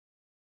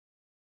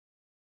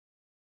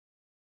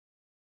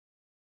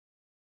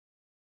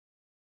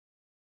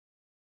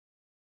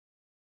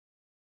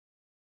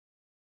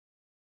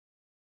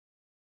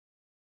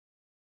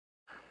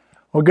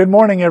Well, good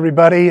morning,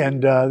 everybody,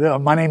 and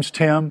my name's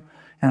Tim,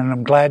 and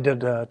I'm glad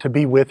to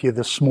be with you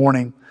this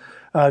morning.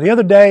 The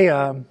other day,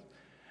 I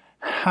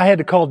had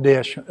to call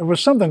Dish. There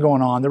was something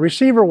going on. The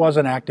receiver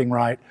wasn't acting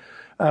right.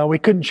 We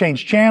couldn't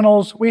change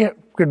channels. We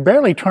could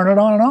barely turn it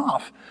on and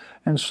off.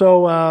 And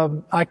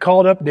so I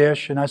called up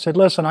Dish, and I said,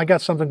 listen, I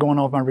got something going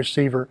on with my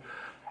receiver.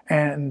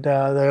 And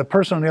the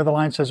person on the other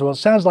line says, well, it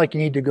sounds like you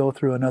need to go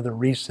through another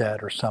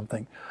reset or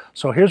something.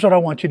 So here's what I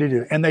want you to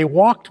do. And they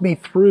walked me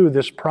through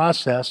this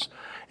process.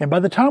 And by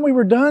the time we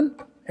were done,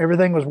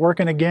 everything was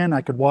working again.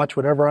 I could watch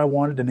whatever I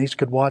wanted. Denise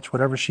could watch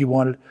whatever she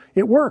wanted.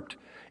 It worked.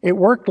 It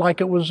worked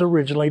like it was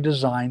originally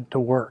designed to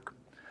work.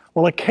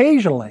 Well,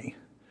 occasionally,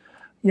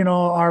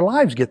 our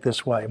lives get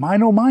this way. I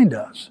know mine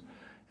does,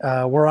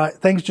 where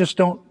things just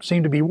don't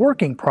seem to be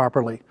working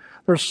properly.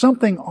 There's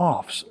something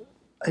off.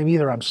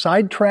 Either I'm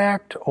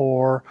sidetracked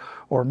or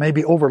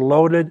maybe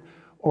overloaded,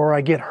 or I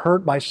get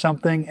hurt by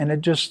something and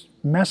it just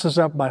messes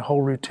up my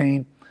whole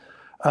routine.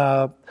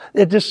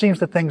 It just seems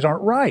that things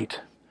aren't right.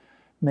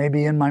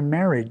 Maybe in my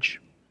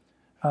marriage,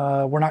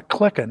 we're not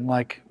clicking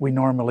like we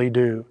normally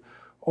do,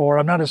 or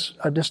I'm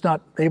just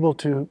not able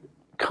to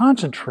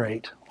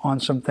concentrate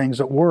on some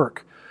things at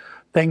work.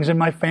 Things in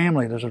my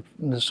family,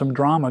 there's some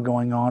drama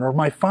going on, or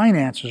my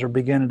finances are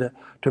beginning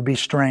to be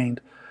strained.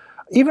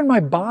 Even my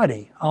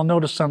body, I'll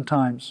notice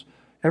sometimes,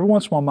 every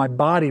once in a while my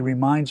body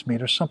reminds me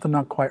there's something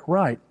not quite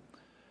right.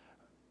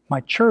 My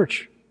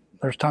church,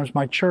 there's times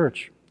my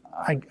church,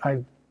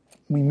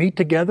 we meet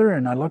together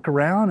and I look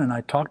around and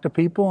I talk to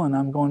people and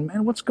I'm going,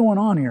 man, what's going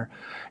on here?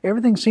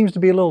 Everything seems to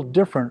be a little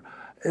different.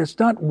 It's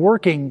not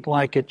working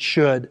like it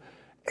should.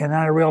 And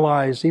I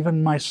realize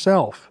even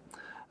myself,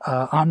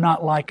 I'm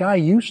not like I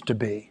used to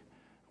be.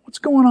 What's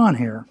going on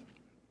here?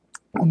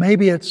 Well,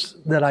 maybe it's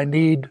that I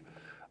need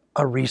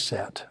a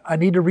reset. I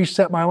need to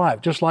reset my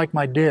life, just like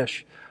my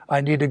dish.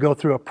 I need to go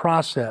through a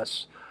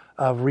process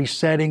of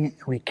resetting,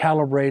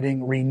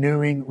 recalibrating,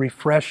 renewing,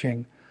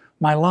 refreshing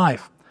my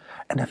life.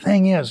 And the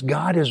thing is,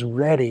 God is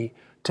ready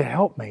to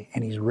help me,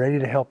 and He's ready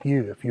to help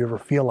you if you ever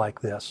feel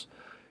like this.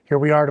 Here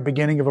we are at the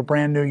beginning of a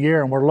brand new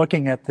year, and we're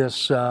looking at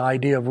this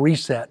idea of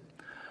reset.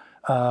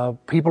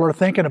 People are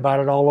thinking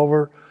about it all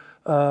over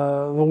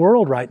the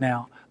world right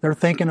now. They're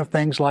thinking of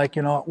things like,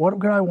 what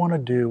do I want to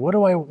do? What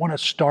do I want to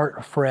start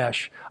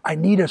afresh? I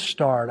need a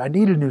start. I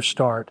need a new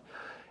start.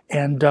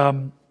 And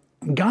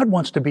God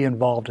wants to be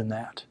involved in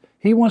that.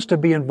 He wants to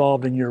be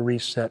involved in your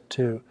reset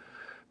too,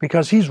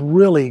 because He's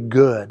really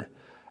good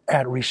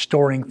at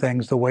restoring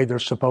things the way they're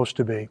supposed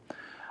to be.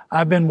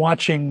 I've been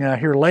watching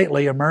here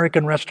lately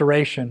American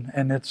Restoration,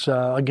 and it's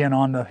again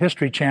on the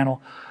History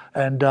Channel.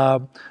 And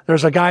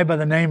there's a guy by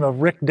the name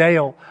of Rick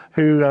Dale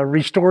who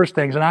restores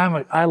things, and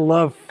I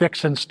love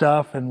fixing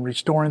stuff and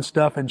restoring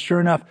stuff. And sure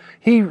enough,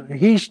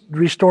 he's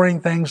restoring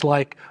things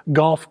like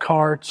golf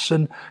carts.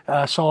 And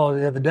I saw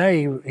the other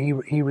day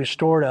he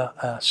restored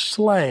a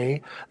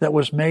sleigh that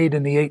was made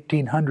in the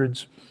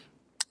 1800s.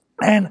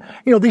 And,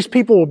 these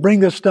people will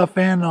bring this stuff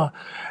in,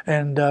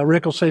 and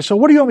Rick will say, so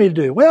what do you want me to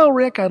do? Well,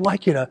 Rick, I'd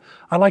like you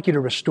to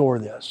restore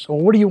this. Well,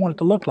 what do you want it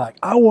to look like?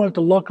 I want it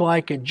to look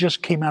like it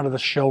just came out of the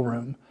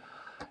showroom.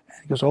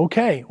 And he goes,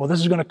 okay, well, this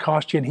is going to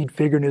cost you. And he'd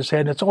figure in his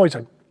head, and it's always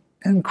an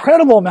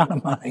incredible amount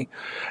of money.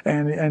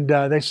 And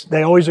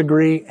they always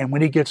agree. And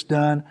when he gets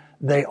done,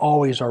 they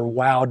always are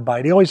wowed by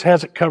it. He always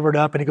has it covered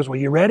up. And he goes, well,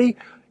 you ready?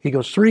 He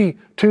goes, 3,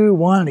 2,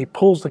 1, and he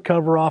pulls the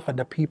cover off, and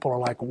the people are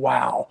like,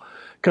 wow.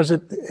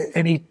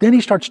 Then he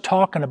starts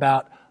talking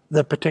about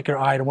the particular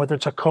item, whether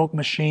it's a Coke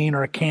machine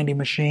or a candy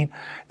machine.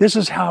 This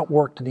is how it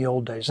worked in the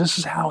old days. This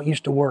is how it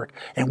used to work.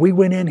 And we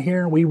went in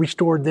here and we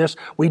restored this.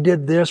 We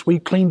did this. We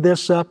cleaned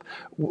this up.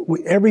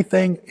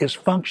 Everything is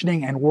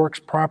functioning and works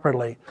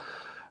properly.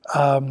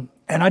 And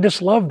I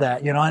just love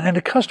that, and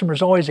the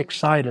customer's always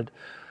excited.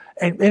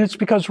 And it's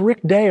because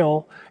Rick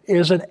Dale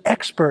is an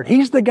expert.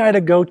 He's the guy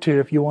to go to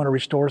if you want to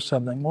restore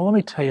something. Well, let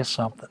me tell you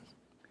something.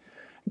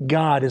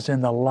 God is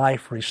in the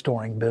life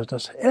restoring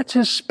business. It's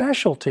His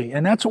specialty,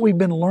 and that's what we've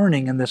been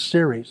learning in this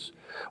series.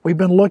 We've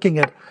been looking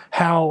at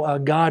how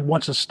God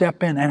wants to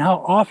step in and how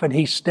often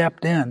He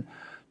stepped in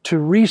to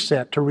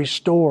reset, to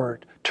restore,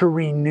 to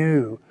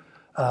renew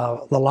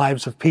the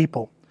lives of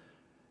people.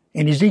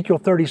 In Ezekiel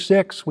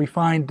 36, we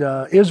find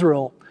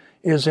Israel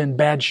is in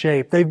bad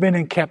shape. They've been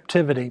in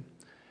captivity,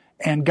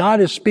 and God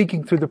is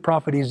speaking through the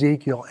prophet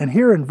Ezekiel. And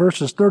here in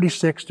verses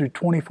 36 through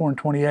 24 and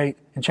 28,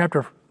 in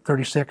chapter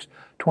 36,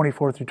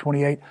 24 through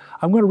 28.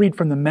 I'm going to read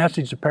from the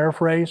Message to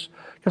paraphrase,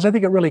 because I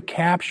think it really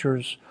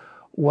captures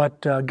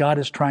what God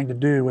is trying to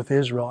do with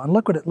Israel. And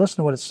listen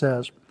to what it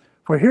says.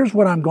 For here's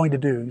what I'm going to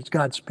do. It's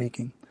God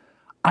speaking.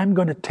 I'm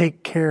going to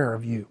take care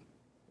of you.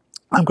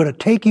 I'm going to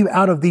take you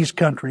out of these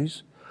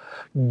countries,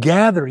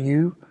 gather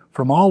you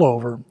from all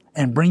over,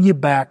 and bring you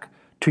back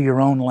to your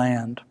own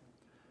land.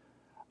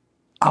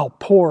 I'll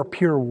pour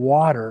pure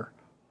water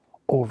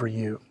over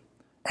you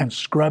and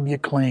scrub you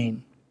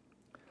clean.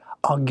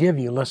 I'll give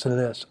you, listen to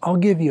this, I'll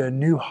give you a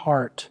new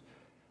heart,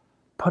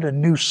 put a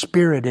new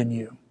spirit in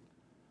you.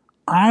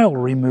 I'll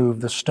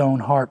remove the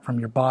stone heart from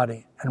your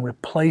body and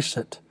replace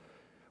it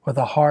with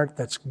a heart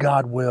that's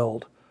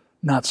God-willed,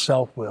 not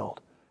self-willed.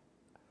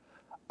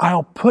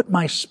 I'll put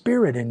my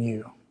Spirit in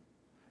you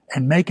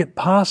and make it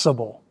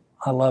possible.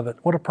 I love it.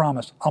 What a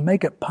promise. I'll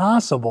make it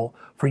possible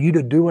for you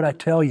to do what I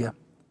tell you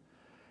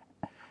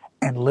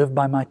and live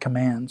by my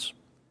commands.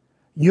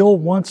 You'll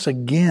once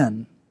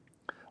again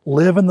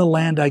live in the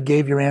land I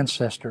gave your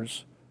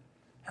ancestors.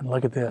 And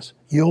look at this.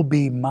 You'll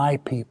be my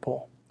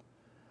people.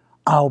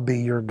 I'll be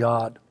your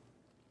God.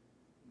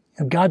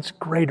 And God's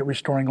great at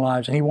restoring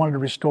lives, and He wanted to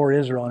restore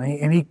Israel,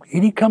 and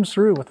he comes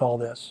through with all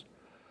this.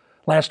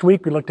 Last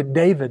week we looked at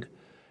David,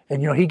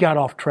 and he got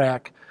off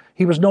track.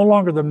 He was no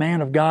longer the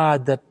man of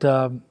God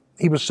that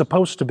he was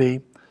supposed to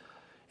be,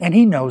 and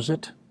he knows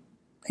it.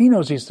 He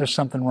knows there's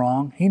something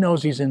wrong. He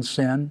knows he's in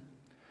sin,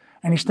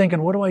 and he's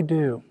thinking, what do I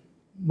do?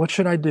 What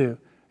should I do?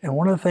 And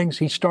one of the things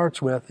he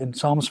starts with in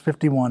Psalms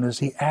 51 is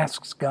he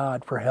asks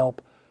God for help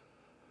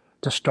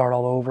to start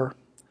all over.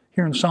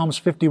 Here in Psalms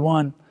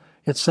 51,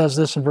 it says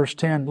this in verse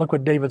 10. Look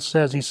what David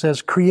says. He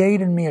says,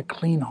 create in me a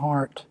clean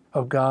heart,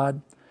 O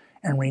God,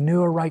 and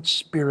renew a right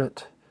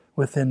spirit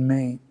within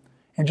me.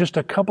 And just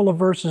a couple of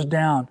verses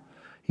down,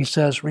 he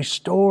says,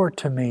 restore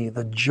to me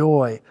the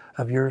joy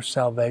of your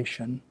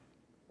salvation.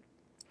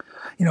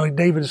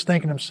 David is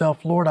thinking to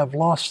himself, Lord, I've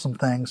lost some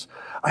things.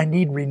 I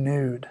need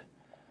renewed.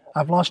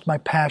 I've lost my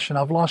passion.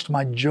 I've lost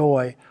my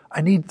joy.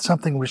 I need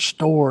something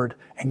restored,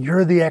 and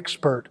you're the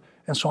expert.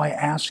 And so I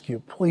ask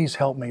you, please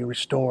help me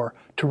restore,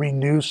 to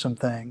renew some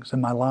things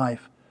in my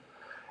life.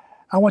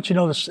 I want you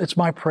to know this, it's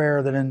my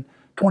prayer that in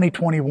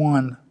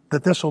 2021,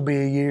 that this will be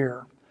a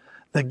year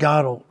that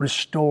God will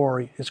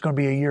restore. It's going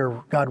to be a year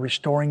of God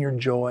restoring your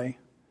joy,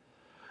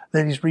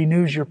 that He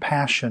renews your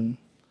passion,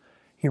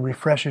 He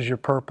refreshes your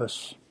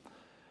purpose,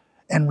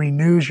 and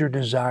renews your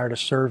desire to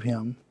serve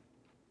Him.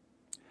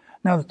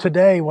 Now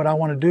today, what I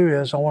want to do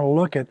is I want to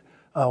look at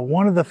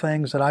one of the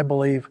things that I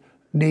believe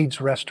needs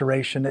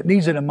restoration. It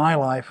needs it in my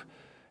life.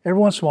 Every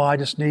once in a while, I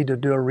just need to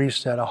do a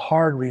reset, a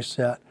hard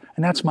reset,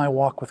 and that's my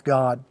walk with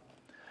God.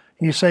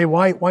 You say,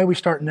 why are we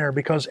starting there?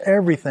 Because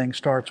everything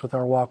starts with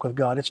our walk with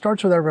God. It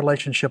starts with our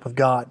relationship with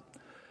God.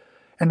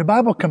 And the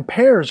Bible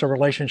compares a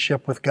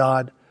relationship with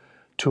God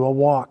to a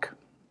walk.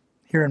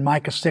 Here in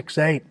Micah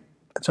 6:8,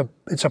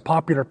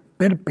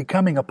 it's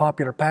becoming a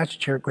popular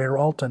passage here at Greater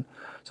Alton.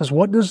 It says,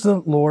 what does the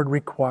Lord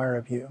require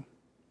of you?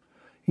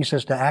 He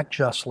says to act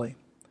justly,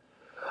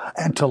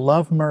 and to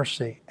love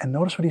mercy. And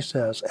notice what He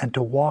says, and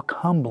to walk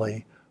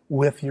humbly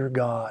with your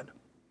God.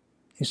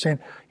 He's saying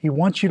He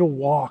wants you to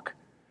walk.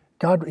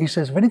 He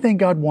says, if anything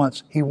God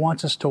wants, He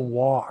wants us to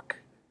walk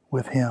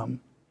with Him.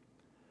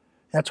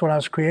 That's what I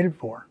was created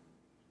for,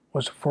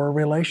 was for a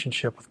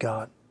relationship with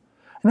God.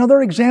 Now there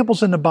are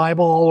examples in the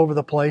Bible all over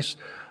the place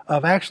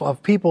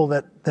of people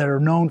that are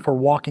known for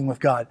walking with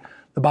God.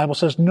 The Bible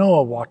says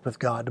Noah walked with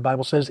God. The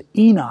Bible says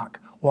Enoch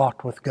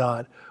walked with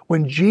God.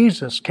 When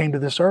Jesus came to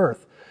this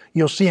earth,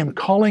 you'll see Him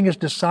calling His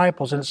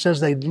disciples, and it says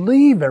they'd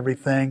leave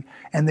everything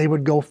and they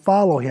would go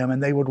follow Him,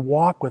 and they would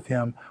walk with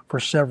Him for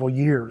several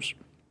years.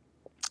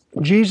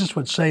 Jesus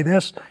would say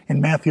this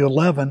in Matthew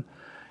 11.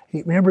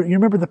 You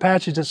remember the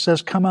passage that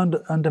says, come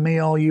unto me,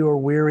 all you are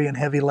weary and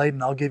heavy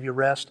laden, I'll give you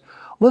rest.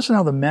 Listen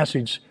how the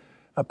Message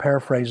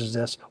paraphrases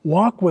this.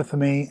 Walk with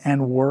me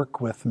and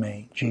work with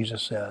me,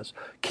 Jesus says.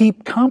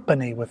 Keep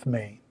company with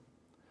me,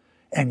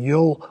 and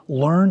you'll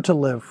learn to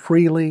live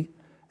freely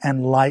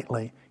and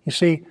lightly. You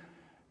see,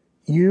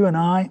 you and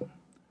I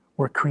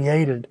were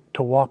created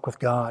to walk with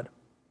God.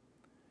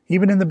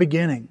 Even in the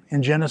beginning,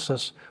 in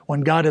Genesis,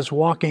 when God is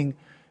walking,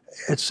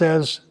 it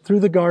says, through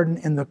the garden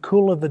in the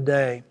cool of the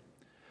day,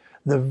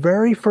 the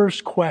very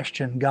first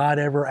question God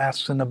ever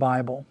asks in the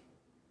Bible,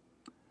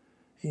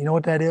 you know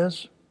what that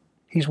is?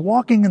 He's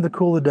walking in the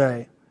cool of the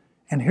day,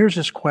 and here's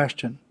His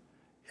question.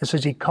 It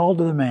says, He called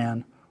to the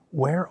man,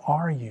 where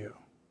are you?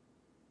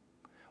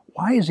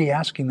 Why is He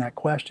asking that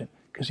question?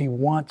 Because He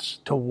wants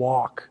to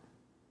walk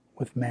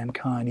with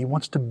mankind. He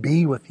wants to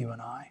be with you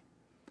and I.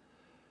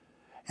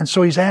 And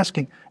so He's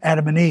asking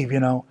Adam and Eve,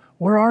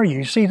 where are you?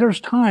 You see, there's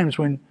times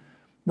when,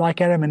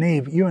 like Adam and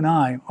Eve, you and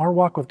I, our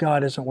walk with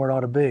God isn't where it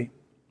ought to be.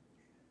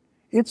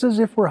 It's as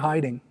if we're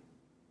hiding.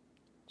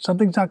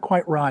 Something's not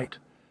quite right.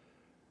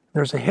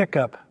 There's a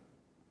hiccup.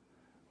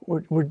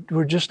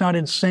 We're just not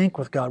in sync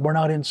with God. We're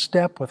not in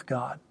step with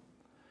God.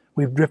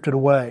 We've drifted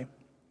away.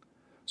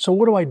 So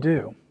what do I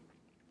do?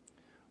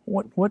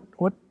 What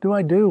do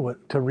I do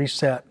to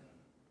reset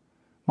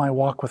my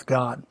walk with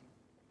God?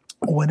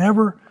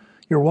 Whenever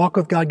your walk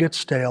with God gets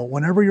stale,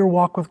 whenever your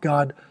walk with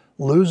God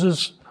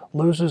loses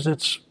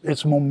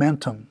its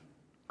momentum,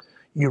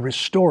 you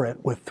restore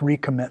it with 3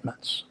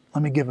 commitments.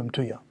 Let me give them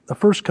to you. The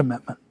first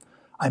commitment,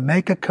 I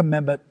make a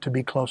commitment to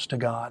be close to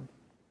God.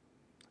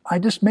 I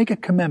just make a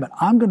commitment.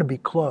 I'm going to be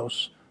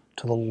close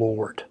to the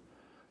Lord.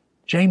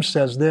 James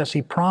says this,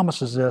 he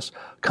promises this,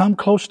 come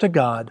close to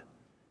God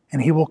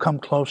and He will come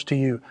close to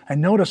you.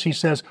 And notice he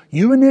says,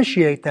 you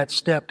initiate that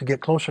step to get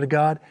closer to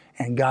God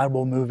and God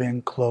will move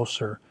in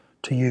closer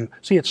to you.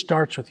 See, it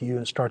starts with you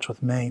and it starts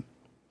with me.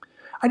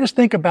 I just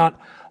think about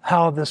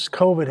how this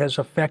COVID has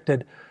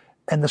affected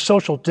and the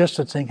social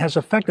distancing has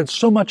affected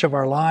so much of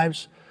our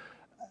lives.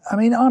 I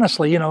mean,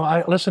 honestly,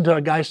 I listened to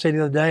a guy say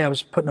the other day, I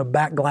was putting a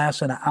back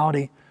glass in an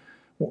Audi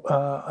in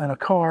a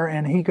car,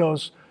 and he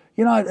goes,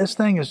 this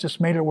thing has just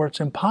made it where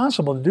it's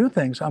impossible to do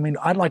things. I mean,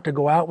 I'd like to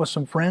go out with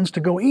some friends to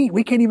go eat.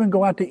 We can't even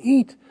go out to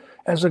eat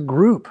as a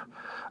group.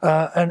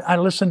 And I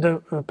listened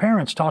to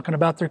parents talking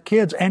about their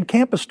kids and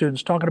campus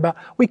students talking about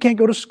we can't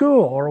go to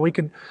school, or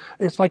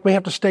it's like we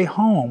have to stay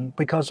home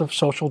because of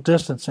social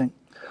distancing.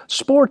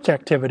 Sports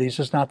activities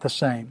is not the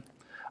same.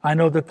 I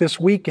know that this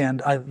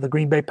weekend, the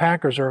Green Bay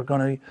Packers are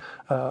going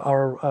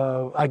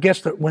to, I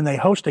guess that when they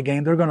host a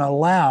game, they're going to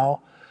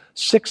allow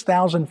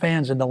 6,000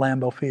 fans into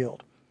Lambeau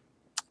Field.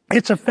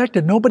 It's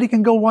affected. Nobody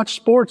can go watch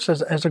sports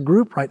as a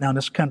group right now in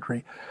this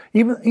country.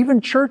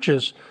 Even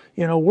churches,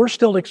 we're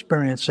still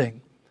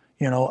experiencing,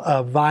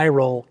 a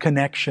viral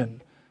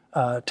connection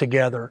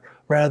together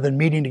rather than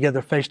meeting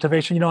together face to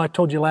face. And, I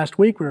told you last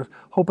week we were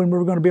hoping we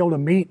were going to be able to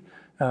meet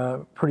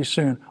pretty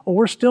soon. Well,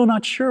 we're still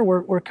not sure.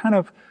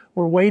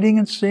 We're waiting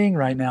and seeing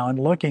right now and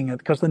looking at,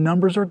 because the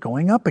numbers are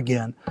going up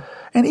again.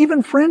 And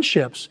even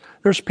friendships.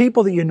 There's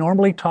people that you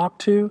normally talk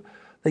to,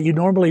 that you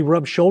normally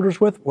rub shoulders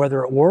with,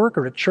 whether at work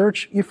or at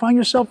church. You find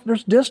yourself,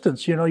 there's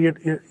distance.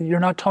 You're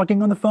not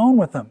talking on the phone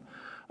with them.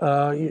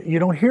 You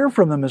don't hear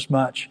from them as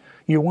much.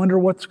 You wonder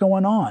what's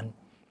going on.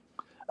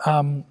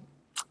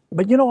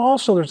 But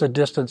also there's a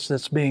distance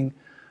that's being,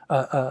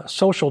 a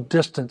social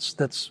distance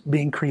that's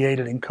being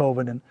created in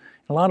COVID in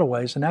a lot of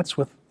ways, and that's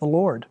with the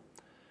Lord.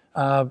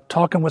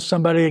 Talking with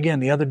somebody again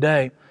the other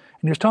day,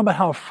 and he was talking about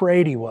how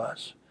afraid he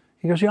was.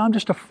 He goes, I'm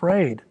just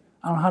afraid.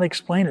 I don't know how to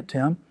explain it,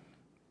 Tim.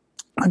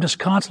 I'm just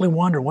constantly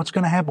wondering what's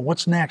going to happen,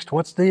 what's next,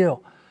 what's the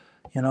deal,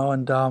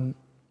 and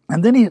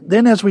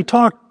then as we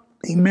talked,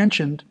 he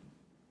mentioned,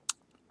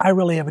 I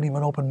really haven't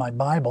even opened my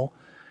Bible,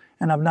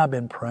 and I've not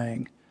been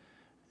praying,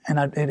 and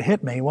it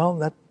hit me. Well,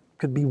 that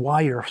could be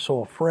why you're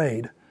so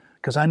afraid,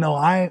 because I know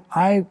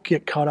I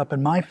get caught up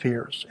in my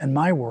fears and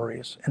my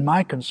worries and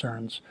my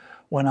concerns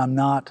when I'm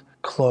not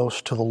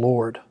close to the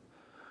Lord.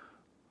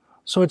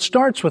 So it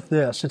starts with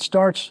this. It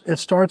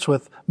starts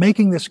with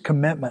making this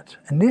commitment,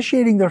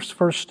 initiating this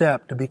first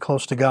step to be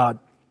close to God.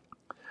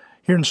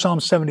 Here in Psalm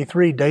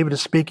 73, David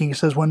is speaking. He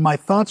says, when my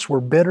thoughts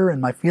were bitter and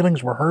my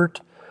feelings were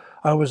hurt,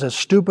 I was as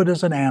stupid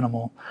as an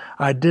animal.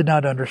 I did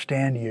not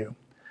understand you.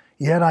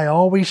 Yet I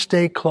always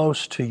stay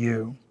close to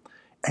you.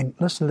 And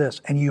listen to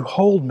this, and you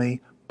hold me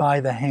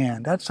by the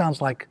hand. That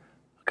sounds like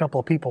a couple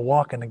of people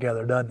walking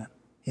together, doesn't it?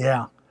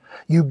 Yeah.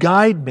 You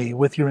guide me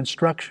with your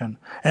instruction,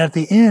 and at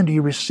the end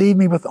you receive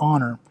me with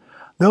honor.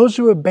 Those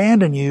who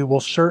abandon you will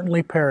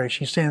certainly perish.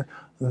 He's saying,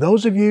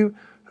 those of you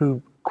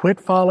who quit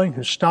following,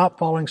 who stop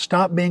following,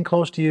 stop being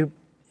close to you,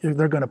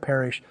 they're going to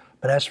perish.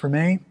 But as for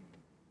me,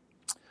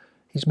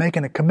 he's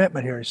making a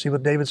commitment here. You see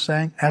what David's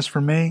saying? As for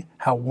me,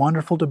 how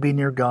wonderful to be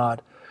near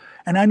God.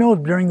 And I know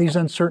during these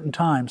uncertain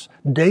times,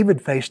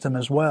 David faced them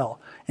as well.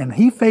 And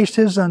he faced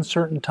his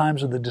uncertain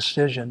times of the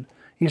decision.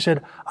 He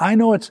said, I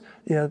know it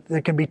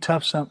can be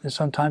tough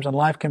sometimes, and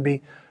life can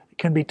be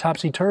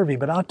topsy-turvy,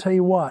 but I'll tell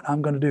you what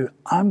I'm going to do.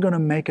 I'm going to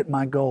make it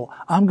my goal.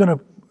 I'm going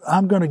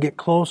to get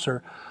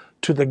closer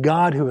to the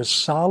God who is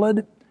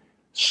solid,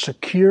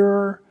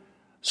 secure,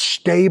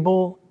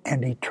 stable,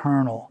 and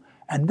eternal.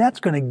 And that's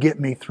going to get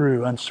me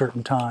through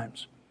uncertain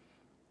times.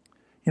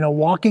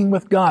 Walking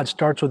with God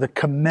starts with a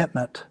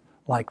commitment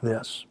like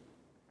this.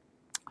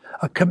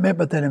 A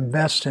commitment that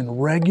invests in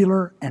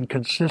regular and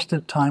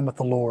consistent time with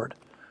the Lord.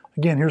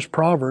 Again, here's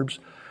Proverbs,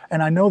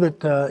 and I know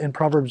that in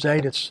Proverbs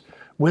 8, it's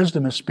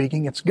wisdom is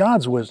speaking. It's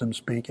God's wisdom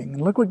speaking.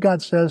 And look what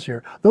God says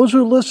here. Those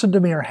who listen to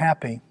me are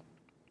happy.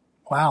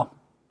 Wow.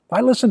 If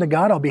I listen to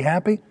God, I'll be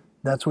happy.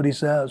 That's what he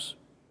says.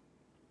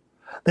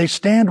 They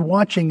stand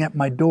watching at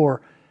my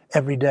door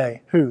every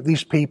day. Who?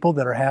 These people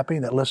that are happy,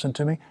 that listen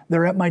to me.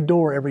 They're at my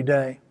door every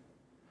day.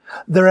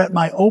 They're at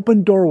my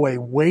open doorway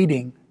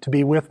waiting to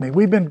be with me.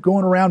 We've been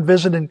going around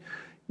visiting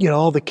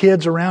all the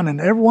kids around,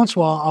 and every once in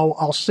a while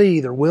I'll see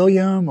either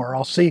William or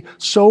I'll see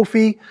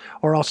Sophie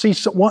or I'll see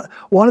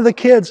one of the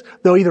kids.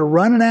 They'll either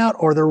running out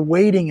or they're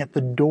waiting at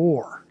the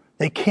door.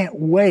 They can't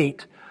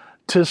wait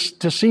to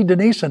see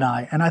Denise and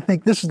I. And I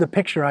think this is the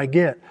picture I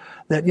get,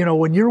 that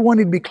when you're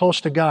wanting to be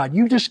close to God,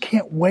 you just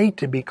can't wait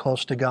to be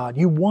close to God.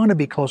 You want to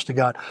be close to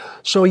God,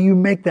 so you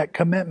make that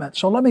commitment.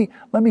 So let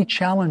me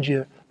challenge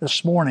you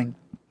this morning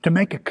to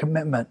make a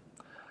commitment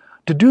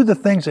to do the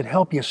things that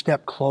help you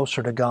step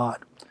closer to God.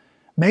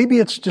 Maybe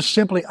it's just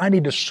simply, I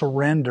need to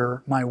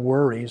surrender my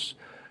worries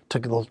to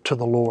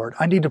the Lord.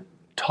 I need to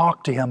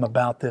talk to Him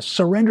about this.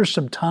 Surrender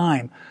some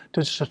time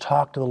to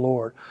talk to the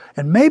Lord.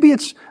 And maybe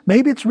it's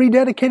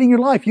rededicating your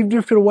life. You've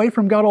drifted away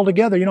from God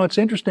altogether. It's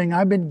interesting.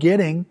 I've been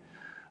getting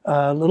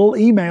little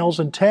emails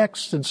and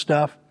texts and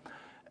stuff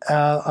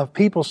of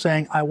people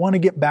saying, I want to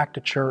get back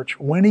to church.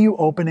 When are you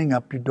opening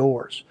up your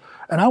doors?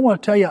 And I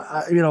want to tell you,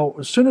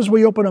 as soon as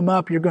we open them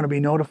up, you're going to be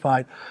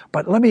notified.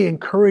 But let me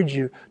encourage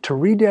you to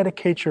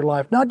rededicate your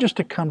life, not just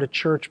to come to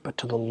church, but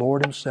to the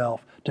Lord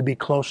Himself, to be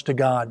close to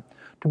God,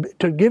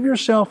 to give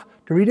yourself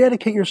to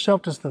rededicate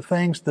yourself to the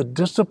things, the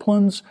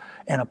disciplines,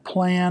 and a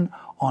plan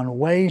on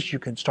ways you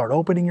can start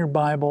opening your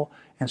Bible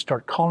and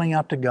start calling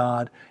out to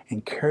God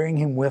and carrying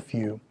Him with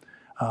you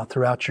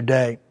throughout your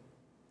day.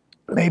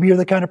 Maybe you're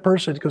the kind of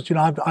person that goes,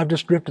 I've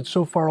just drifted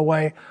so far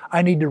away.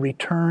 I need to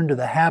return to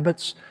the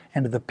habits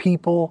and to the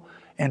people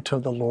and to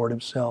the Lord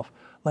Himself.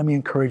 Let me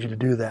encourage you to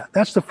do that.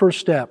 That's the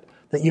first step,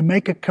 that you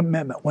make a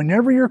commitment.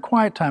 Whenever your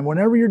quiet time,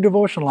 whenever your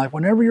devotional life,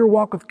 whenever your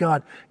walk with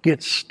God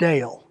gets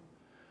stale,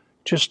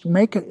 just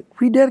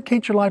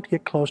rededicate your life to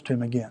get close to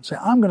Him again. Say,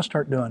 I'm going to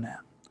start doing that.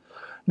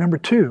 Number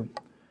 2,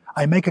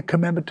 I make a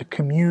commitment to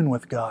commune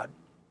with God.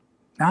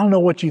 Now, I don't know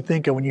what you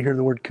think of when you hear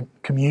the word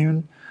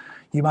commune.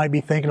 You might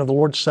be thinking of the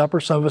Lord's Supper.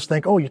 Some of us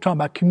think, oh, you're talking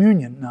about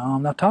communion. No,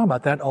 I'm not talking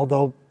about that,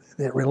 although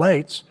it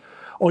relates.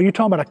 Oh, you're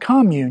talking about a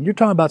commune. You're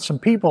talking about some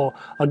people,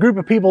 a group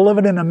of people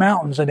living in the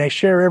mountains and they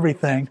share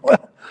everything.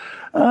 Well,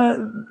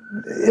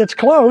 it's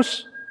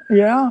close,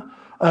 yeah.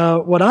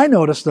 What I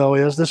notice, though,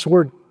 is this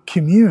word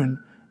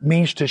commune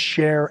means to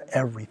share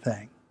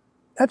everything.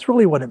 That's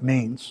really what it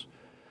means.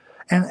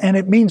 And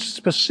it means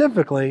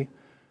specifically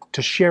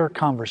to share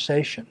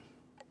conversation,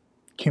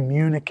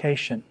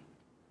 communication.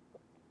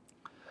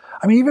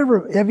 I mean,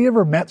 have you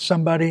ever met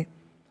somebody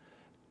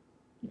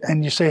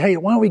and you say, hey,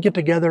 why don't we get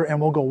together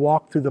and we'll go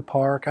walk through the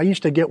park? I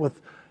used to get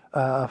with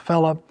a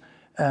fella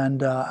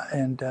and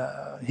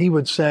he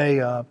would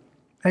say,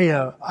 hey,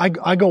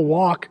 I go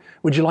walk.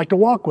 Would you like to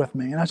walk with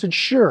me? And I said,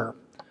 sure.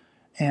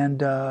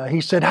 And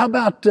he said, how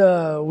about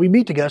we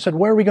meet together? I said,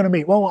 where are we going to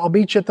meet? Well, I'll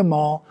meet you at the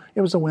mall.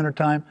 It was the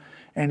wintertime.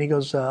 And he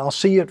goes, I'll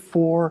see you at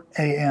 4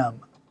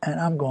 a.m. And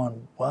I'm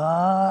going,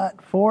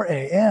 what? 4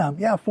 a.m.?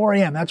 Yeah, 4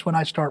 a.m. That's when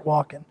I start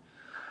walking.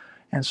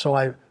 And so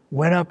I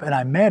went up and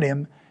I met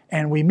him,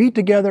 and we meet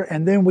together,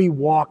 and then we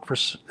walk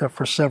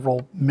for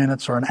several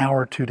minutes or an hour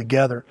or two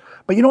together.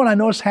 But you know what I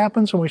noticed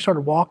happens when we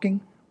started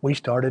walking? We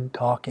started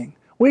talking.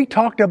 We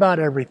talked about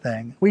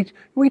everything.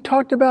 We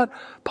talked about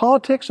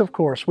politics, of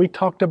course. We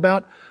talked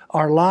about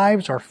our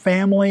lives, our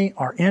family,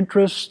 our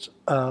interests,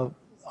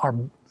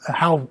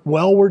 how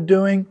well we're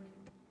doing.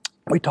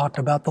 We talked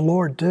about the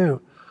Lord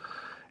too.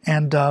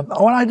 And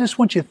what I just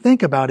want you to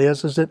think about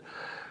is that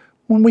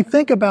when we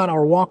think about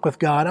our walk with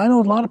God, I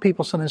know a lot of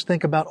people sometimes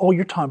think about, oh,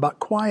 you're talking about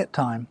quiet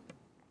time.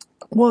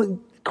 Well,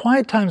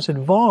 quiet time's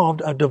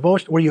involved a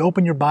devotion where you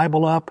open your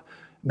Bible up,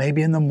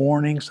 maybe in the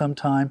morning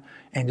sometime,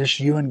 and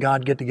just you and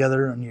God get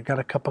together and you've got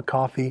a cup of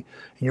coffee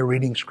and you're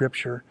reading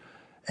Scripture.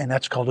 And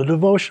that's called a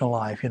devotional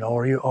life,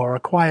 or a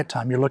quiet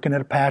time. You're looking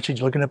at a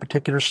passage, looking at a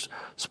particular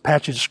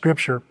passage of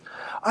Scripture.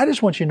 I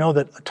just want you to know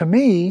that, to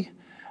me,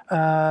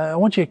 I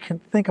want you to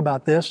think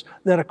about this,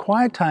 that a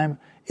quiet time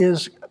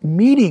is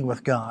meeting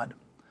with God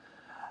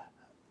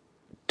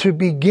to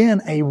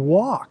begin a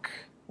walk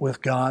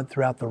with God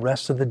throughout the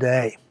rest of the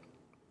day.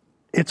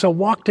 It's a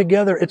walk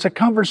together. It's a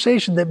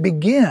conversation that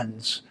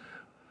begins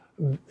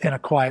in a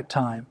quiet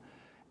time,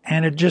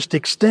 and it just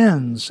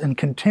extends and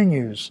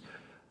continues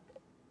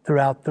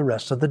throughout the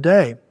rest of the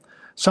day.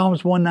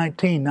 Psalms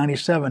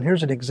 119:97.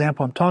 Here's an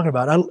example I'm talking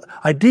about.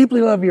 I deeply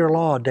love your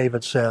law,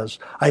 David says.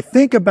 I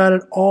think about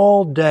it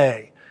all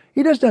day.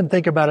 He just doesn't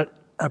think about it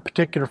a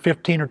particular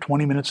 15 or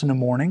 20 minutes in the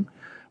morning,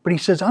 but he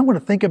says, I'm going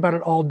to think about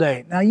it all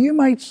day. Now you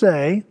might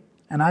say,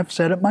 and I've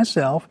said it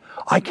myself,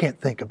 I can't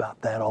think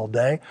about that all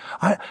day.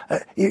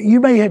 You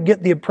may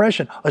get the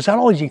impression, is that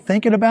all he's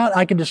thinking about?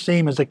 I can just see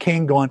him as a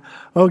king going,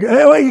 okay,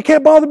 well, you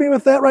can't bother me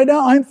with that right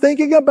now. I'm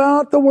thinking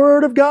about the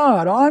Word of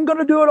God. I'm going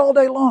to do it all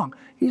day long.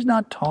 He's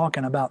not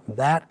talking about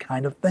that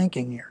kind of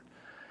thinking here.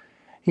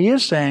 He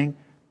is saying,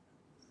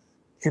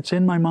 it's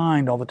in my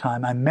mind all the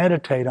time. I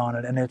meditate on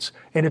it, and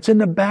it's in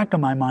the back of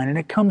my mind, and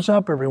it comes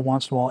up every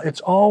once in a while.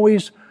 It's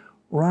always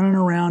running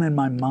around in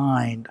my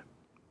mind.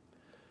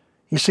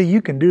 You see,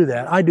 you can do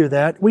that. I do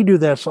that. We do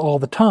this all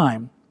the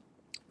time.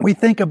 We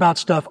think about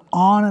stuff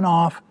on and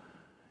off.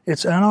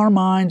 It's in our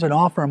minds and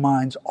off our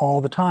minds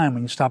all the time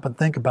when you stop and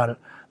think about it.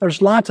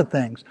 There's lots of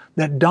things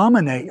that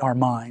dominate our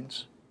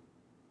minds.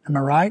 Am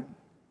I right?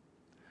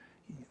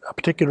 A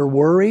particular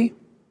worry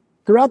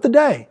throughout the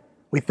day.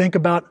 We think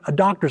about a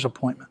doctor's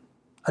appointment,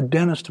 a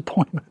dentist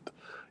appointment,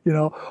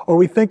 or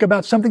we think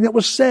about something that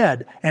was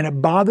said and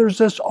it bothers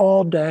us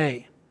all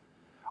day.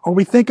 Or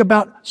we think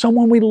about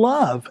someone we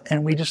love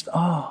and we just,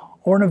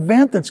 or an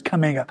event that's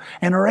coming up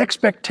and our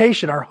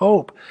expectation, our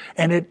hope,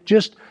 and it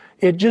just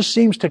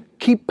seems to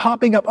keep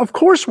popping up. Of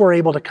course we're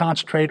able to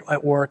concentrate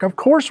at work. Of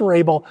course we're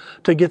able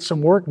to get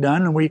some work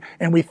done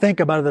and we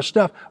think about other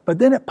stuff, but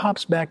then it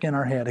pops back in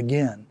our head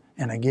again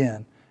and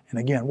again and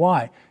again.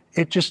 Why?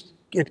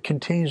 It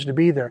continues to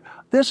be there.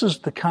 This is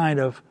the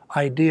kind of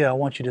idea I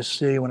want you to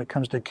see when it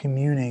comes to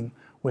communing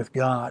with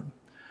God.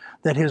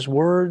 That His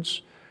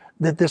words,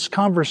 that this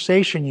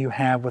conversation you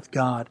have with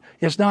God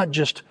is not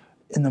just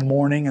in the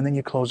morning and then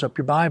you close up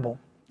your Bible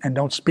and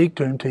don't speak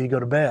to Him till you go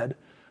to bed.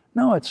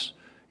 No, it's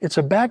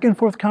a back and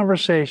forth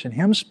conversation.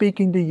 Him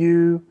speaking to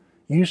you,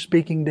 you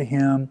speaking to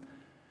Him.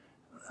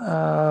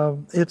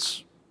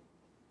 It's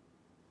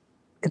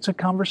a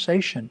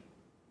conversation.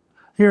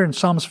 Here in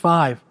Psalms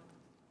 5,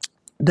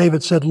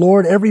 David said,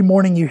 Lord, every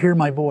morning you hear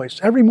my voice.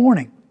 Every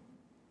morning.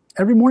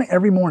 Every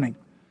morning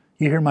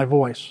you hear my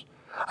voice.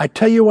 I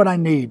tell you what I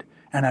need,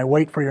 and I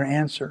wait for your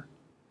answer.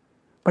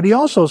 But he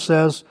also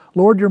says,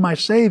 Lord, you're my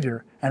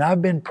Savior, and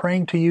I've been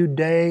praying to you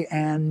day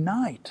and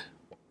night.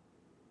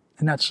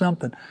 And that's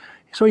something.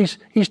 So he's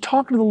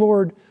talking to the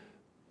Lord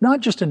not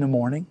just in the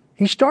morning.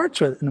 He starts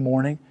with it in the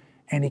morning,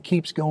 and he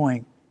keeps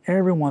going.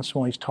 Every once in a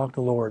while he's talking to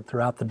the Lord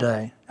throughout the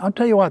day. I'll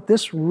tell you what,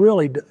 this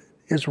really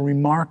is a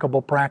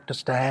remarkable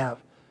practice to have.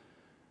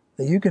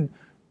 That you can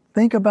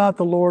think about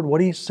the Lord,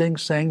 what he's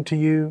saying to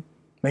you.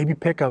 Maybe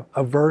pick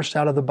a verse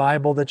out of the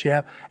Bible that you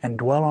have and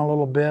dwell on a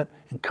little bit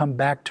and come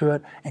back to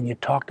it, and you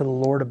talk to the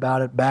Lord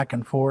about it back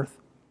and forth.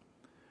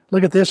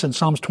 Look at this in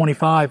Psalms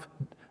 25.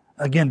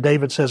 Again,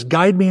 David says,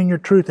 guide me in your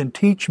truth and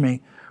teach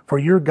me, for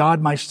you're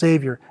God my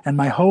Savior, and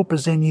my hope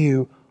is in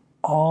you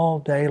all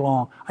day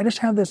long. I just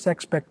have this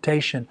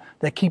expectation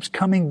that keeps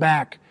coming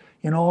back.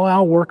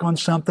 I'll work on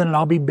something and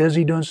I'll be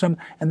busy doing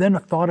something, and then a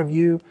thought of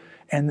you,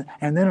 and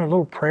then a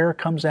little prayer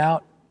comes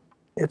out.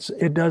 It's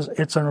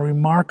a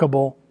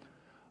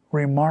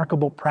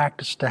remarkable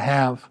practice to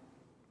have.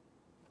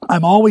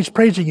 I'm always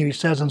praising you, he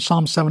says in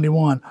Psalm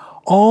 71.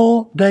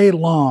 All day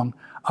long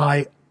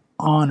I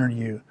honor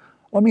you.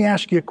 Let me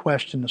ask you a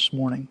question this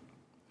morning.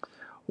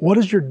 What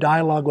is your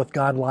dialogue with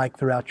God like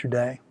throughout your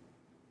day?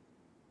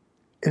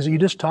 Is it you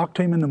just talk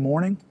to him in the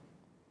morning?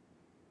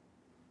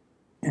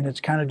 And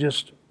it's kind of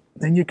just,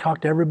 then you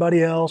talk to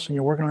everybody else and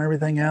you're working on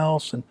everything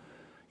else. And,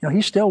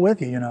 he's still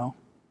with you,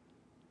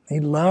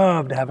 He'd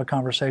love to have a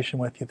conversation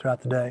with you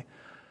throughout the day.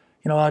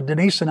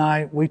 Denise and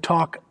I, we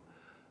talk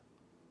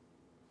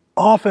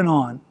off and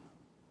on.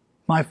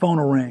 My phone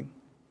will ring.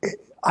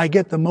 I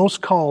get the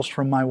most calls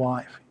from my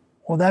wife.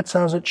 Well, that's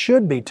as it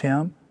should be,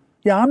 Tim.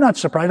 Yeah, I'm not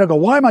surprised. I go,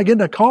 why am I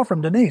getting a call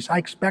from Denise? I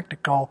expect a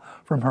call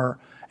from her.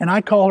 And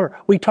I call her.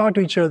 We talk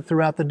to each other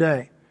throughout the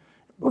day.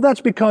 Well,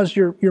 that's because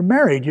you're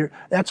married.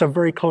 That's a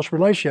very close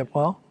relationship.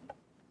 Well,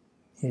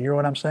 you hear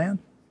what I'm saying?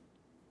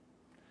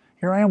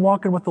 Here I am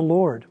walking with the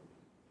Lord.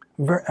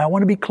 I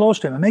want to be close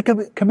to him. I make a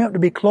commitment to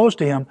be close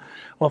to him.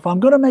 Well, if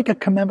I'm going to make a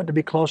commitment to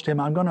be close to him,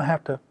 I'm going to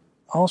have to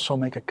also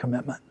make a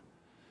commitment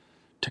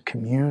to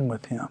commune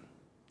with him.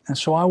 And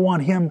so I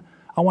want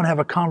to have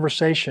a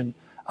conversation.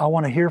 I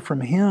want to hear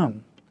from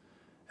him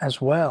as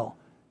well,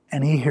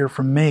 and he hear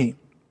from me.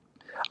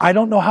 I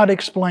don't know how to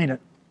explain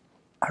it.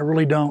 I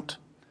really don't.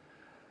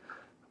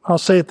 I'll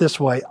say it this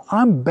way.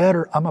 I'm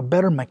a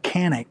better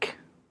mechanic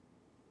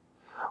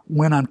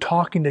when I'm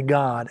talking to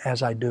God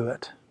as I do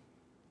it.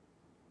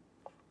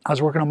 I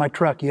was working on my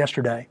truck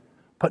yesterday,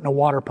 putting a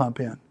water pump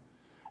in.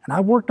 And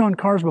I've worked on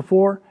cars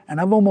before,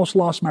 and I've almost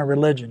lost my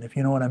religion, if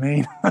you know what I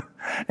mean.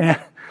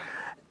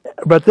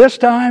 But this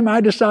time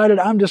I decided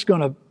I'm just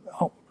going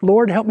to,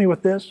 Lord, help me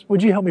with this.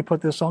 Would you help me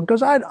put this on?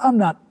 Because I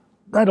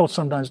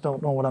sometimes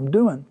don't know what I'm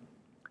doing.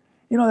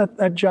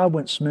 That job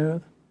went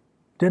smooth.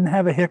 Didn't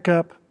have a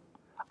hiccup.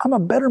 I'm a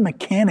better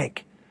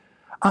mechanic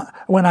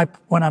when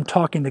I'm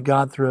talking to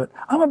God through it.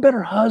 I'm a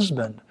better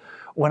husband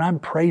when I'm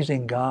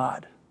praising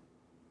God.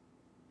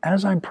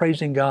 As I'm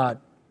praising God,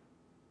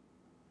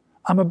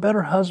 I'm a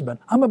better husband.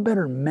 I'm a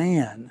better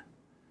man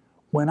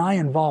when I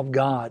involve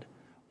God,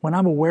 when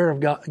I'm aware of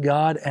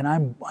God and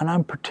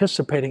I'm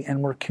participating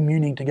and we're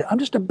communing together. I'm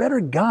just a better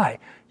guy.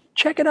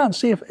 Check it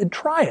out and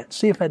try it.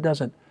 See if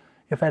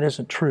that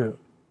isn't true.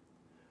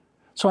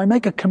 So I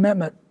make a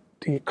commitment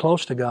to get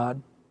close to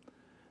God,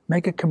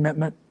 make a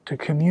commitment to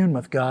commune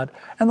with God,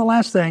 and the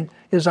last thing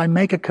is I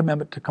make a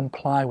commitment to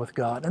comply with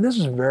God. And this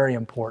is very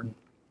important.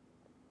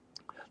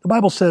 The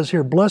Bible says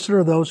here, blessed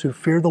are those who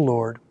fear the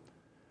Lord,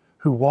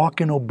 who walk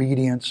in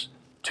obedience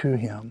to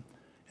him.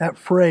 That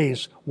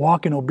phrase,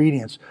 walk in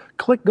obedience.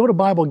 Go to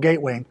Bible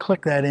Gateway and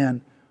click that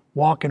in,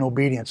 walk in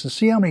obedience, and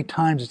see how many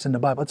times it's in the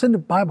Bible. It's in the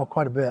Bible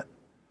quite a bit.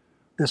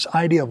 This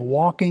idea of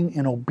walking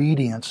in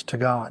obedience to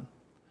God.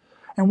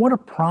 And what a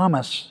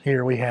promise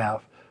here we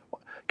have.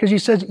 Because he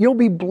says you'll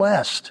be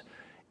blessed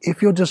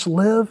if you'll just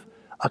live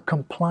a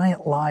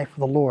compliant life for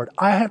the Lord.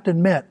 I have to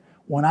admit,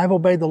 when I've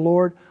obeyed the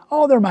Lord,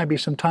 there might be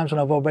some times when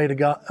I've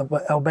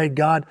obeyed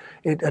God.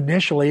 It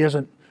initially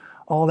isn't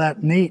all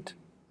that neat.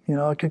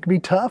 It can be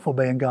tough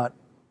obeying God.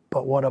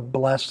 But what a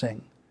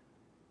blessing.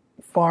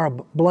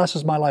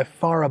 Blesses my life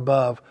far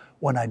above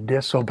when I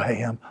disobey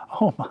him.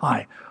 Oh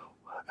my.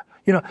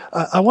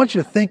 I want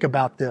you to think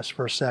about this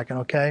for a second,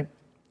 okay?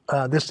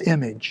 This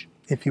image,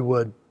 if you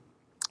would.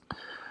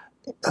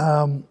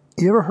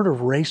 You ever heard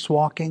of race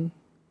walking?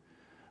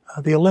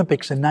 The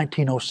Olympics in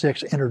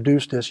 1906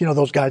 introduced this.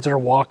 Those guys that are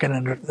walking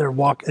and they're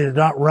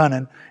not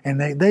running,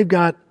 and they've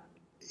got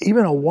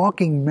even a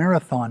walking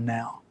marathon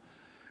now,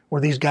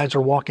 where these guys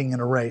are walking in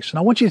a race. And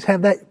I want you to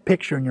have that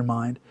picture in your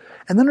mind.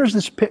 And then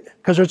there's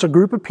because there's a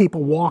group of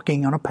people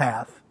walking on a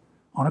path,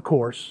 on a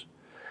course.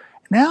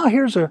 Now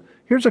here's a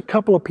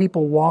couple of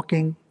people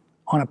walking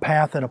on a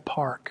path at a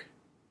park.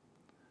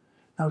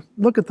 Now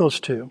look at those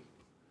two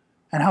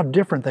and how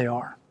different they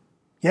are.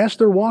 Yes,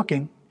 they're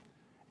walking,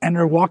 and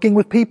they're walking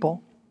with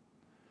people,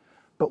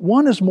 but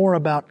one is more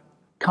about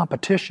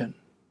competition.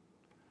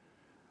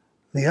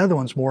 The other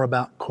one's more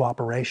about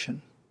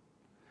cooperation.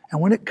 And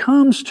when it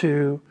comes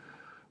to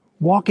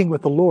walking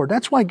with the Lord,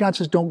 that's why God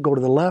says don't go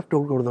to the left,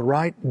 don't go to the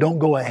right, don't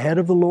go ahead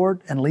of the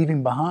Lord and leave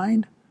Him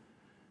behind.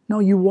 No,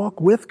 you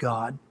walk with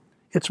God.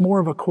 It's more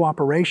of a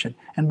cooperation.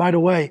 And by the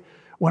way,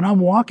 when I'm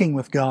walking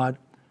with God,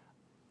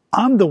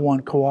 I'm the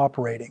one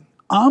cooperating.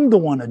 I'm the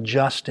one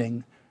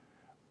adjusting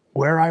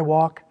where I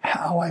walk,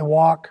 how I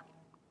walk.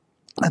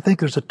 I think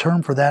there's a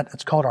term for that.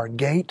 It's called our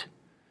gait,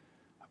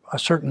 a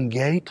certain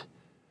gait.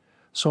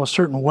 So a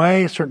certain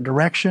way, a certain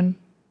direction.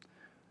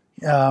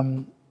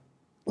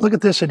 Look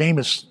at this in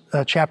Amos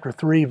chapter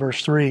 3,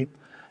 verse 3.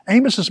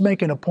 Amos is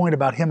making a point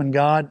about him and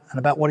God and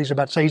about what he's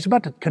about to say. He's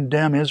about to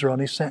condemn Israel,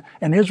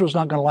 and Israel's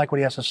not going to like what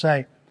he has to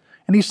say.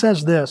 And he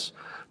says this,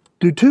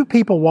 do two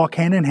people walk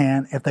hand in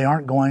hand if they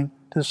aren't going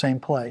to the same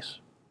place?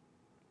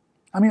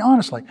 I mean,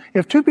 honestly,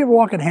 if two people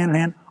walking hand in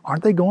hand,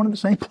 aren't they going to the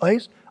same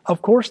place?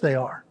 Of course they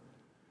are.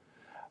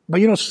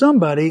 But you know,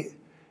 somebody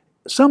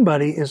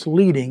is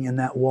leading in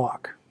that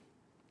walk.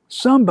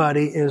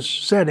 Somebody is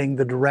setting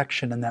the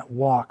direction in that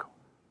walk.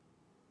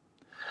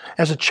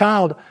 As a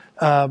child,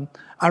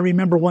 I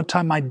remember one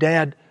time my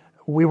dad,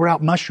 we were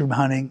out mushroom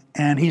hunting,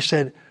 and he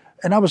said,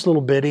 and I was a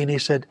little bitty, and he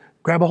said,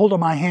 grab a hold of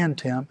my hand,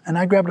 Tim. And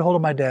I grabbed a hold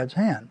of my dad's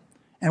hand,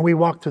 and we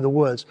walked through the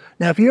woods.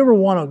 Now, if you ever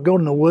want to go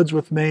in the woods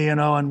with me, you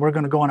know, and we're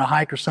going to go on a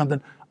hike or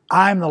something,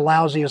 I'm the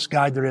lousiest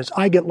guide there is.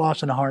 I get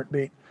lost in a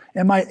heartbeat.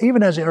 And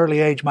even as an early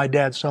age, my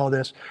dad saw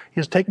this.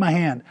 He said, take my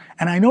hand.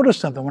 And I noticed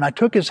something. When I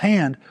took his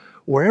hand,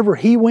 wherever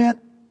he went,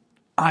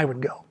 I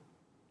would go.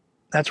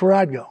 That's where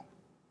I'd go.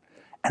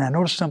 And I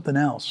noticed something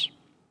else.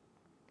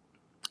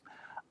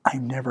 I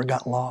never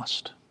got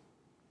lost.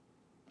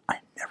 I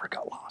never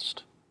got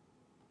lost.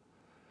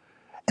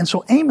 And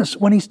so Amos,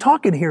 when he's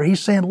talking here,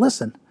 he's saying,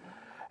 listen,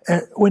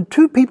 when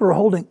two people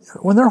are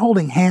when they're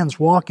holding hands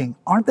walking,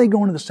 aren't they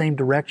going in the same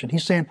direction?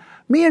 He's saying,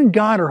 me and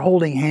God are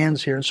holding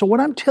hands here. And so what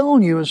I'm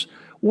telling you is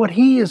what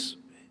he's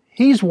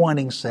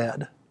wanting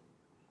said,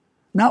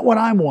 not what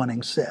I'm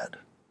wanting said.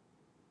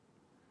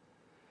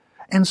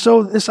 And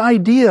so this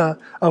idea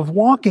of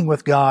walking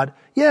with God,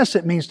 yes,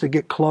 it means to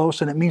get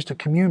close and it means to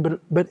commune,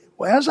 but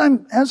as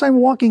I'm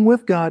walking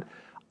with God,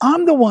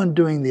 I'm the one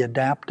doing the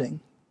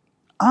adapting.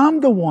 I'm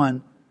the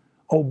one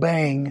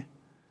obeying,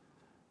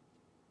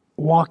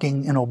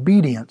 walking in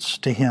obedience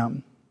to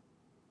Him.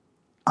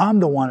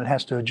 I'm the one that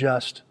has to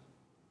adjust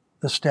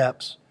the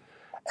steps.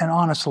 And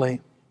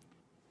honestly,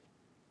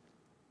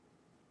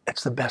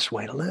 it's the best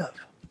way to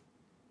live.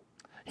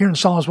 Here in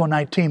Psalms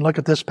 119, look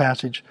at this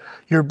passage.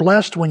 You're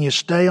blessed when you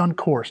stay on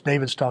course.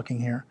 David's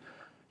talking here.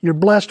 You're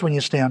blessed when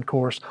you stay on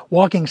course,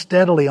 walking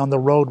steadily on the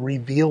road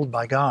revealed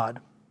by God.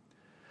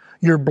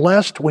 You're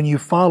blessed when you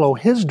follow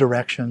His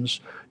directions,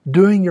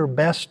 doing your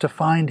best to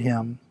find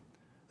Him.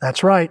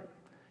 That's right.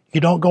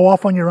 You don't go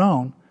off on your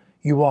own.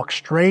 You walk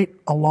straight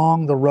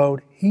along the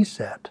road He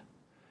set.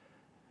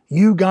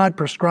 You, God,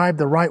 prescribed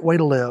the right way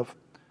to live.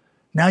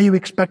 Now you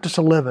expect us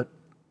to live it.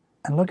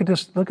 And look at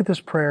this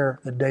prayer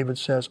that David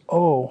says,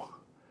 oh,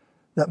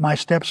 that my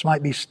steps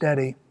might be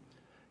steady,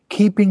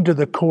 keeping to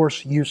the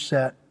course you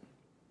set.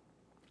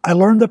 I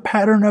learned the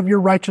pattern of your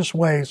righteous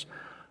ways.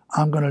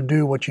 I'm going to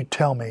do what you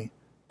tell me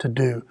to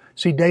do.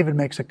 See, David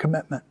makes a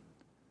commitment.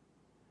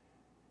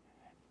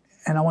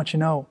 And I want you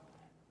to know,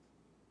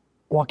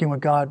 walking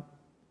with God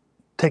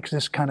takes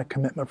this kind of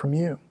commitment from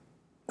you.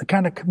 The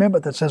kind of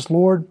commitment that says,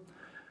 Lord,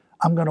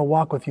 I'm going to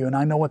walk with you. And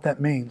I know what that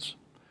means.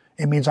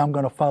 It means I'm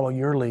going to follow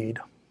your lead.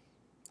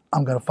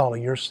 I'm going to follow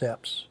your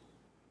steps.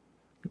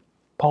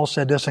 Paul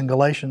said this in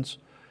Galatians,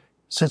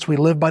 since we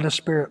live by the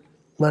Spirit,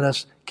 let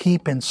us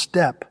keep in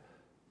step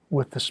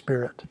with the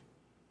Spirit.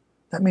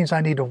 That means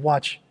I need to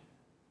watch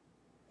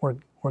where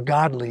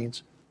God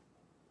leads,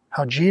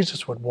 how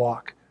Jesus would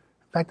walk.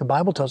 In fact, the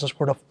Bible tells us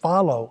we're to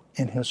follow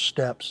in His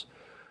steps.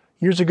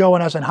 Years ago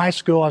when I was in high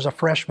school, I was a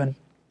freshman,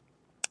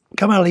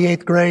 come out of the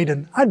 8th grade,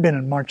 and I'd been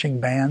in marching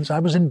bands. I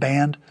was in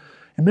band,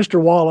 and Mr.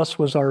 Wallace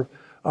was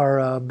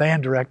our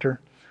band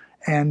director.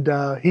 And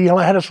he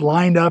had us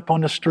lined up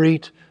on the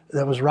street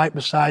that was right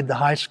beside the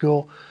high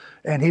school.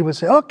 And he would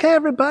say, okay,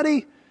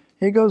 everybody.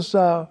 He goes,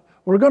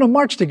 we're going to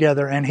march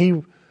together. And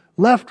he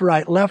left,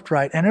 right.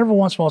 And every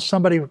once in a while,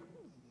 somebody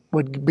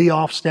would be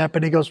off step.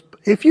 And he goes,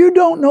 if you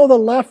don't know the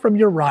left from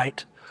your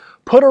right,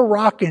 put a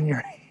rock in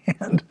your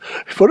hand.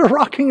 Put a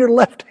rock in your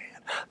left hand.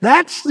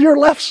 That's your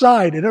left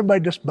side. And everybody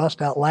just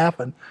bust out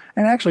laughing.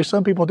 And actually,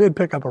 some people did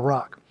pick up a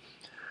rock.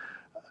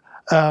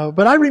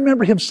 But I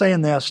remember him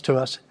saying this to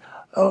us.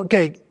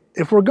 Okay,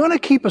 if we're going to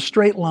keep a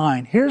straight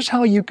line, here's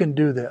how you can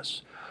do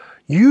this.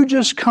 You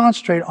just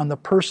concentrate on the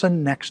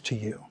person next to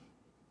you.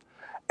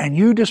 And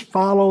you just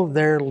follow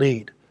their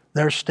lead,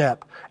 their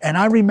step. And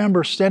I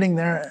remember sitting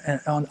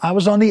there, and I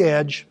was on the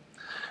edge,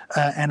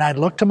 and I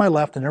looked to my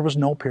left, and there was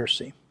Noel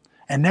Piercy.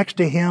 And next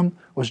to him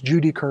was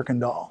Judy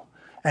Kirkendall.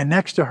 And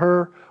next to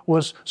her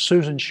was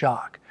Susan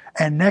Schock.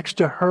 And next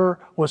to her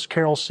was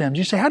Carol Sims.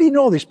 You say, how do you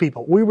know all these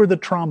people? We were the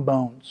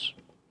trombones.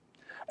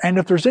 And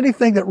if there's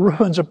anything that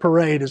ruins a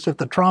parade is if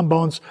the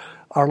trombones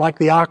are like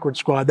the awkward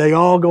squad. They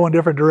all go in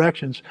different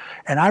directions.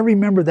 And I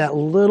remember that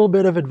little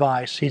bit of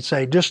advice. He'd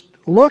say, just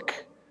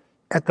look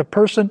at the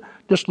person,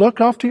 just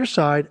look off to your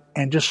side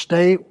and just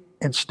stay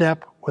in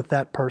step with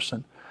that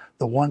person,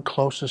 the one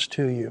closest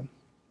to you.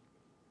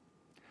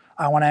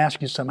 I want to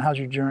ask you something. How's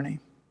your journey?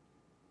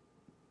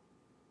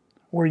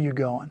 Where are you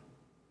going?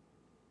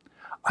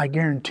 I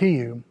guarantee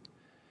you,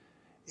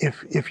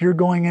 if you're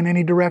going in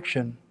any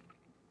direction,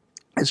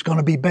 it's going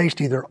to be based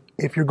either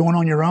if you're going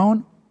on your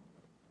own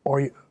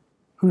or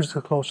who's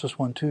the closest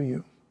one to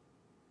you.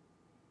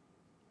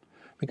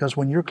 Because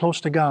when you're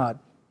close to God,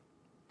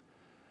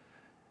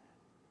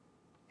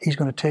 He's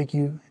going to take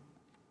you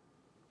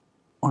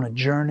on a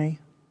journey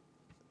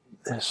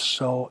that is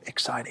so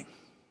exciting.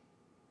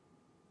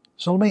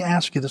 So let me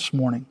ask you this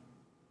morning,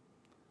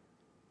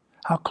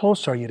 how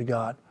close are you to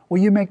God? Will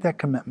you make that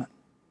commitment?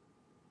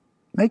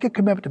 Make a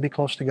commitment to be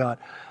close to God.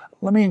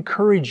 Let me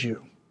encourage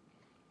you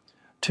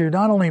to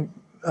not only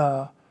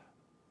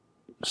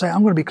say,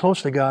 I'm going to be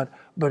close to God,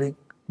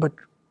 but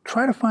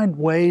try to find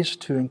ways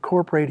to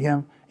incorporate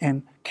Him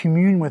and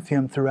commune with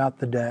Him throughout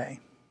the day.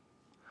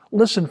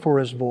 Listen for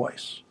His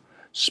voice.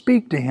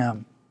 Speak to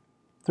Him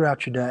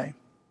throughout your day.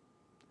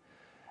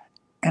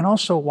 And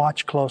also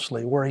watch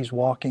closely where He's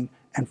walking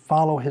and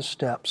follow His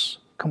steps.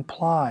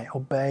 Comply,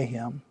 obey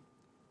Him.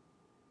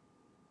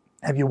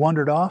 Have you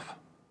wandered off?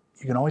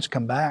 You can always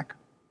come back.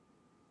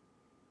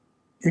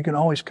 You can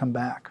always come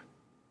back.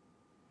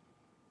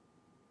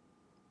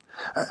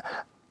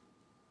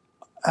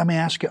 Let me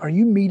ask you, are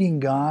you meeting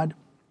God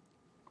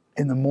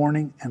in the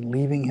morning and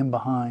leaving Him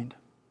behind?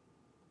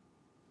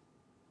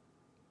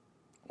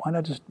 Why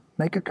not just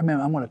make a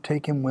commitment? I'm going to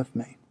take Him with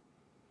me.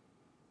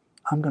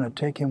 I'm going to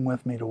take Him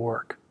with me to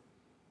work,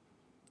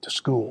 to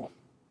school,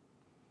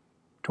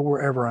 to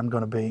wherever I'm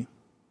going to be.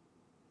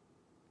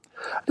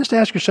 Just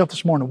ask yourself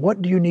this morning,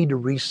 what do you need to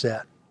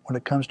reset when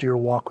it comes to your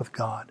walk with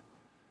God?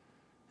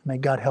 May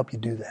God help you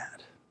do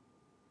that.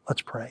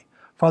 Let's pray.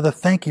 Father,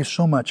 thank you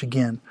so much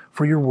again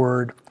for your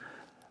word.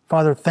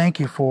 Father, thank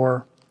you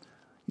for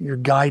your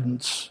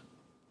guidance.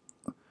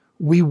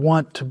 We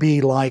want to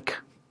be like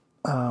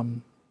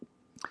that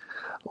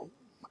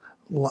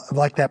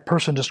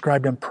person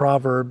described in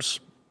Proverbs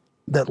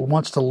that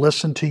wants to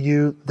listen to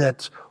you,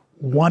 that's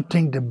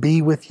wanting to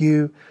be with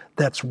you,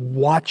 that's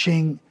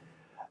watching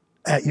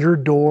at your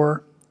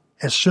door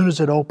as soon as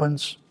it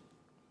opens,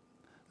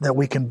 that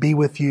we can be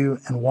with you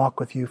and walk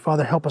with you.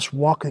 Father, help us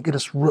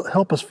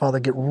help us, Father,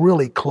 get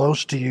really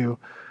close to you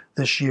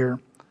this year.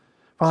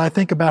 Father, I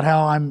think about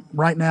how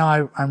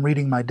I'm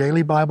reading my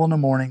daily Bible in the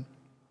morning,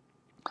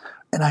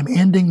 and I'm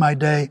ending my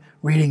day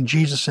reading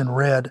Jesus in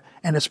red,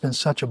 and it's been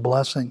such a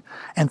blessing.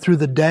 And through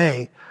the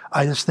day,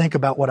 I just think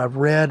about what I've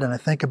read, and I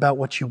think about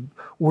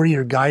where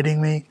you're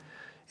guiding me.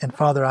 And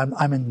Father,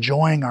 I'm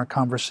enjoying our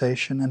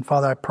conversation. And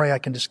Father, I pray I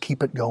can just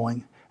keep it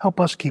going. Help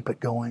us keep it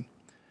going.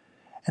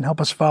 And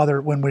help us,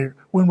 Father, when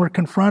we're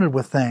confronted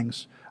with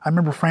things. I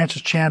remember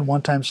Francis Chan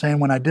one time saying,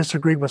 when I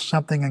disagreed with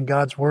something in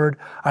God's Word,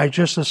 I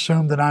just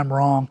assumed that I'm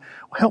wrong.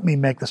 Help me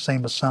make the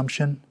same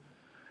assumption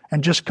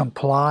and just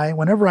comply.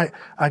 Whenever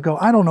I go,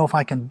 I don't know if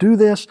I can do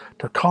this,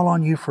 to call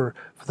on you for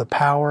the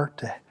power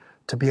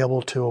to be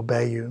able to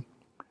obey you.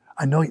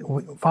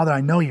 Father,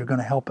 I know you're going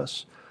to help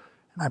us.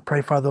 And I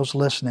pray for those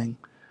listening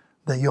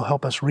that you'll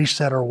help us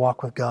reset our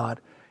walk with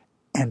God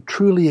and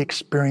truly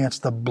experience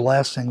the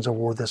blessings of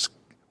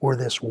where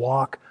this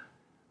walk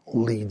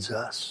leads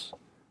us.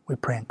 We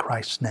pray in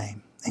Christ's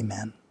name.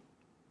 Amen.